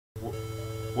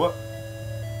What?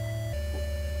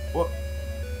 What?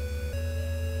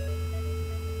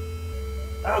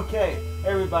 Okay,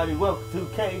 everybody, welcome to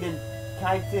Kaiten,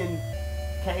 Patissier.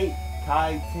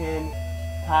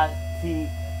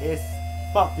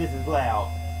 Fuck, this is loud.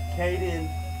 Kaiten,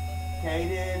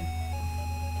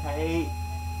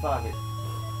 fuck it.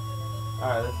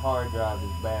 Alright, let's hard drive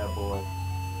this bad boy.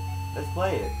 Let's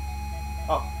play it.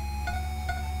 Oh.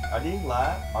 Are these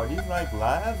live? Are these like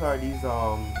lives or are these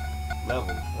levels?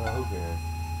 Who cares?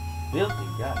 Filthy,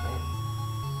 goddamn.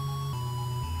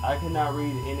 I cannot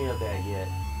read any of that yet.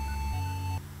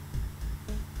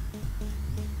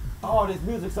 Oh, this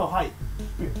music's so hype.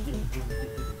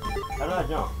 How do I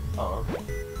jump? Oh, okay.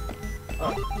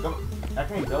 Oh, come on. I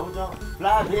can't double jump.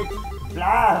 Fly, bitch.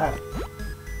 Fly.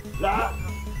 Fly.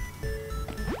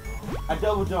 I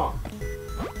double jump.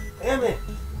 Damn it.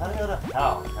 How the hell that?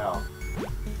 Ow.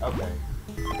 Okay.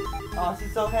 Oh,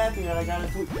 she's so happy that I got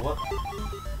a sweet. What?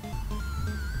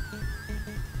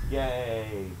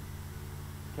 Yay.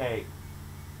 Okay.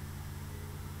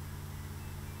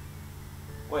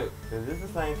 Wait, is this the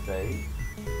same stage?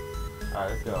 Alright,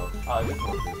 let's go. Oh, this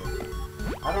one's different.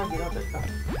 How do I get up there?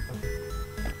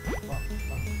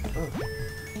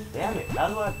 Damn it, how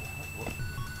do I...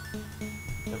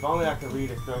 If only I could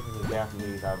read instructions in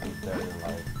Japanese, I'd be better in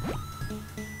life.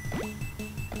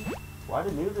 Why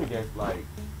the music just like...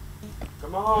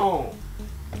 Come on!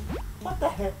 What the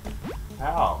heck?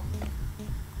 How?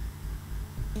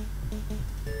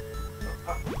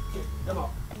 Come on!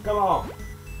 Come on!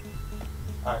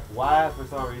 Alright, why for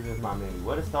some reason is my menu?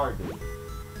 What does start do?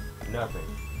 Nothing.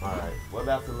 Alright, what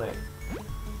about select?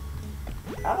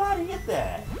 How do I get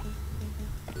that?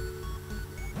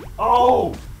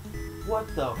 Oh! What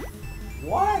the?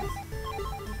 What?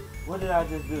 What did I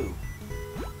just do?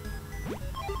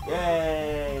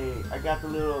 Yay! I got the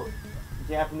little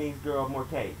Japanese girl more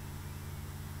cake.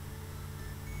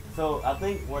 So I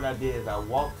think what I did is I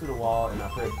walked to the wall and I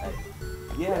pressed A.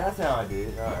 Yeah, that's how I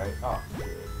did. Alright.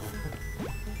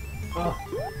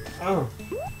 Oh,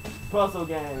 shit. Puzzle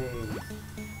games.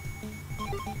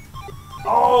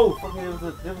 Oh, fucking!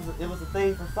 It was a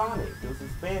thing for Sonic. It was a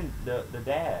spin, the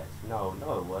dash. No,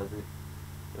 it wasn't.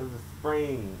 It was a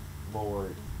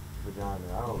springboard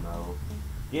vagina. I don't know.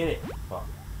 Get it? Fuck.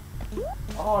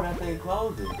 Oh, that thing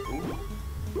closes.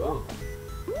 Ooh.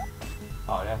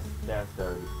 Oh, that's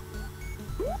dirty.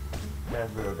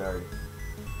 That's real dirty.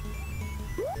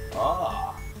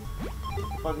 Ah. What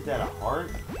the fuck is that? A heart?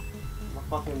 Am I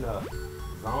fucking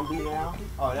zombie now?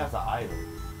 Oh, that's an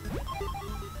item.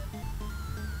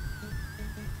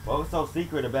 What was so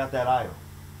secret about that item?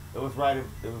 It was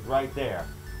right there.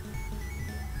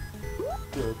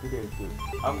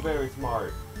 I'm very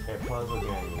smart at puzzle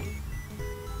games.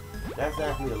 That's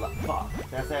actually a lie. Fuck.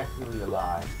 That's actually a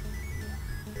lie.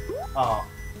 Oh.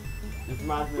 This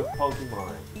reminds me of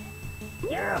Pokemon.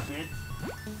 Yeah, bitch.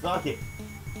 Suck it.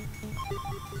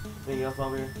 Anything else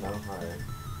over here? No? Alright.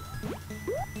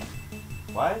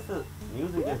 Why is the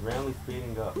music just randomly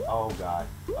speeding up? Oh god.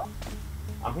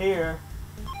 I'm here.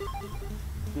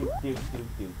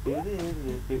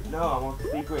 No, I want the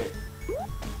secret.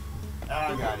 Oh,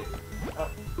 I got it.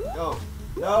 Go.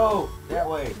 No! That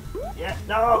way. Yeah,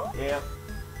 no! Yep.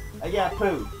 I got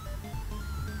poo.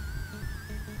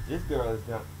 This girl is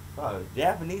done. Oh,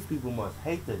 Japanese people must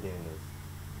hate the dentist.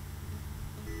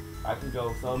 I can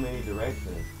go so many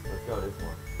directions. Let's go this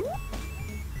one.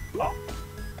 Oh!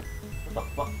 What the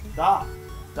fuck? Stop!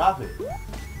 Stop it!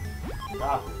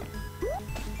 Stop it.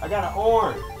 I got an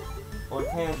orange! Or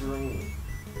tangerine.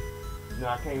 No,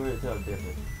 I can't really tell the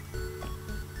difference.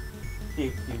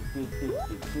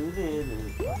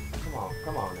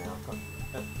 Come on now.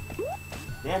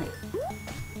 Damn it.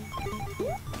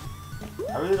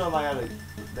 I really don't like how the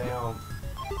damn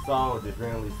song just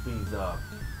randomly speeds up.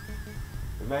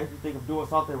 It makes me think I'm doing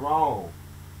something wrong.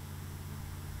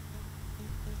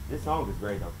 This song is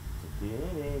great though.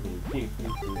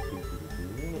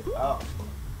 Oh.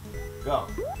 Go.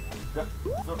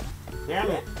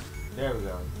 Damn it. There we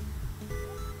go.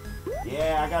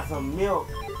 Yeah, I got some milk.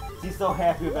 She's so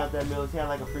happy about that milk. She had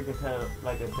like a freaking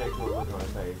like a sexual look on her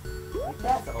face. Like,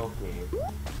 that's okay.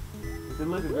 It's the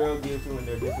look a girl gives you when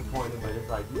they're disappointed, but it's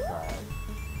like you tried.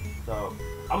 So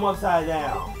I'm upside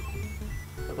down.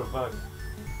 What the fuck?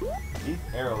 These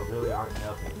arrows really aren't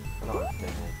helping. I don't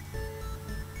understand.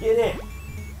 Get it!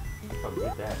 Oh,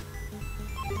 get that.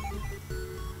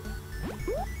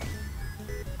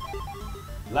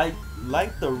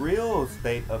 Like the real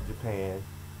state of Japan,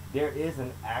 there is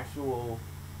an actual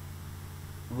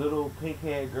little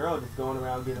pink-haired girl just going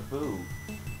around getting food.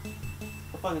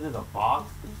 What the fuck is this, a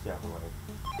box? Get the shit away.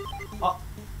 Oh!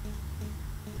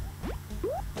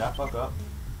 Did I fuck up?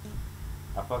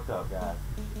 I fucked up, guys.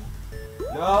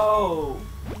 No!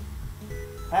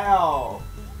 How?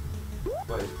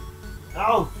 Wait.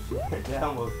 Oh, shit. That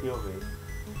almost killed me.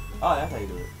 Oh, that's how you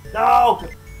do it. No!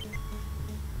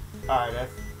 Alright,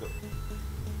 that's good.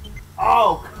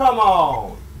 Oh, come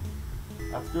on!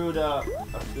 I screwed up.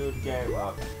 I screwed the game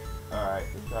up. Alright,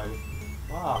 let's try this.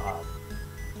 Fuck.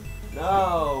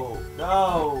 No!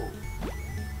 No!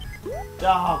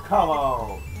 Oh, come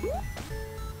on!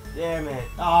 Damn it.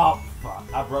 Oh, fuck.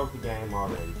 I broke the game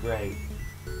already. Great.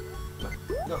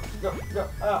 Go, go, go.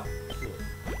 Oh, shit.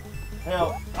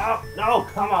 Help. Oh, no,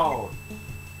 come on.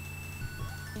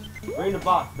 Bring the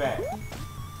box back.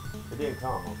 It didn't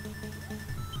come.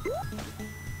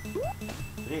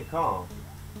 It didn't come.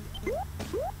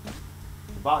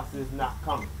 The box is not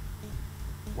coming.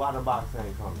 Why the box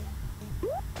ain't coming?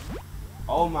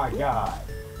 Oh my god.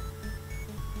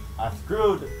 I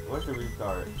screwed. What's the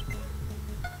restart?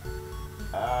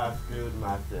 I screwed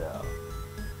myself.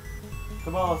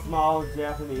 Come on, small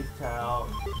Japanese child.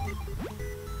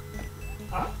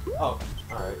 Ah, oh,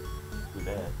 alright. Too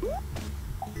bad.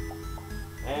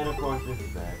 And of course this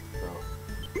is back, so.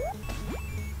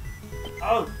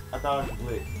 Oh! I thought it was a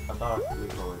glitch. I thought it was a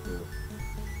glitch going too.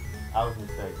 I was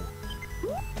mistaken.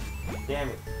 Damn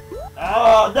it.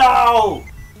 Oh no!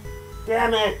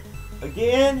 Damn it!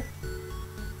 Again?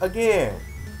 Again.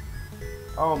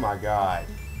 Oh my god.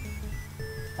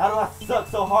 How do I suck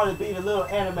so hard to beat a little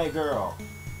anime girl?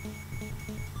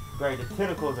 Great, the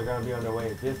tentacles are gonna be on their way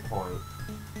at this point.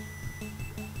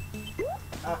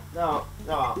 No,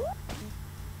 no.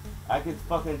 I can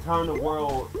fucking turn the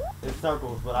world in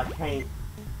circles, but I can't.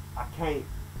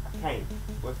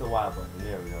 What's the Y button?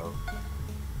 There we go.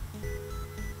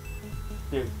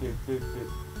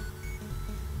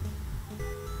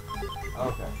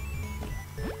 Okay.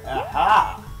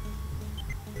 Aha!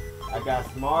 I got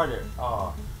smarter.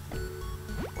 Oh.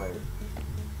 Wait.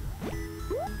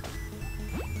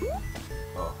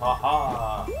 Oh, ha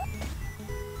ha.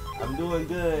 I'm doing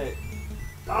good.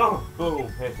 Oh, boom.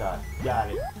 Headshot. Got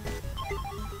it.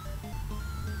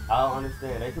 I don't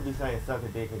understand. They could be saying suck a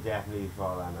dick in Japanese for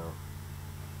all I know.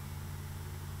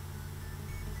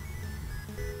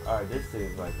 Alright, this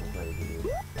seems like some crazy dude.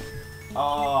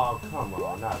 Oh, come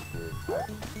on. Not this.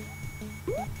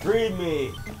 Free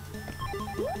me!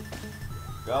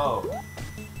 Go.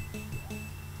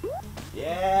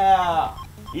 Yeah!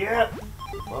 Yeah!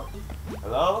 What?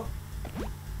 Hello?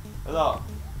 Hello?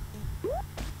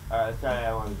 Alright, let's try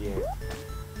that one again.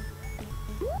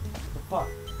 What the fuck?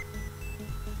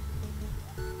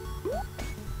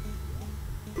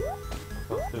 I'm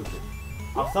so stupid.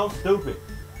 I'm so stupid.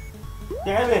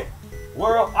 Damn it!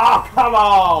 World. Oh, come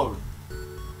on!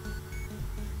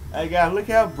 Hey guys, look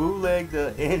how bootleg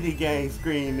the indie game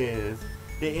screen is.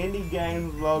 The indie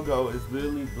games logo is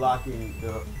literally blocking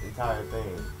the entire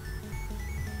thing.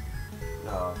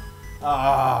 No.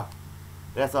 Ah,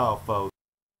 that's all, folks.